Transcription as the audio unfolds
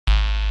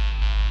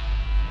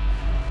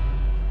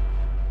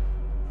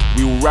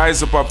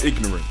rise above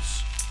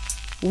ignorance.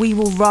 We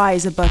will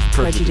rise above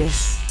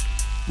prejudice.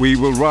 We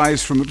will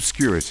rise from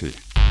obscurity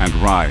and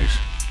rise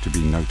to be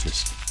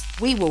noticed.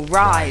 We will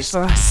rise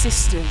for our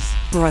sisters,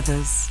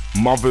 brothers,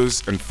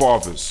 Mothers and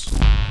fathers.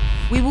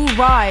 we will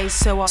rise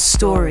so our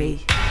story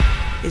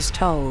is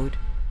told.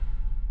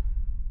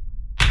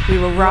 We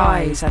will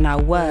rise and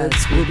our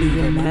words will be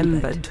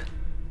remembered.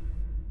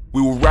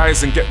 We will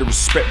rise and get the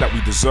respect that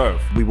we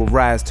deserve. We will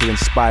rise to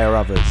inspire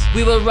others.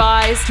 We will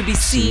rise to be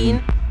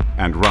seen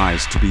And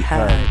rise to be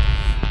heard.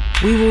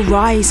 We will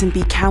rise and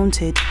be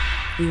counted.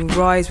 We will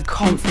rise with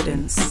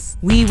confidence.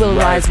 We will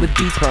rise with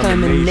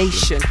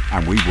determination.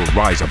 And we will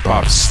rise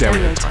above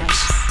stereotypes.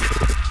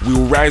 We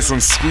will rise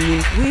on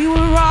screen, We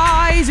will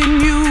rise in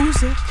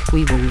music.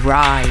 We will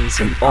rise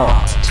in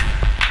art.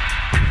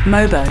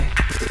 MOBO.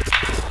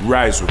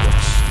 Rise with us.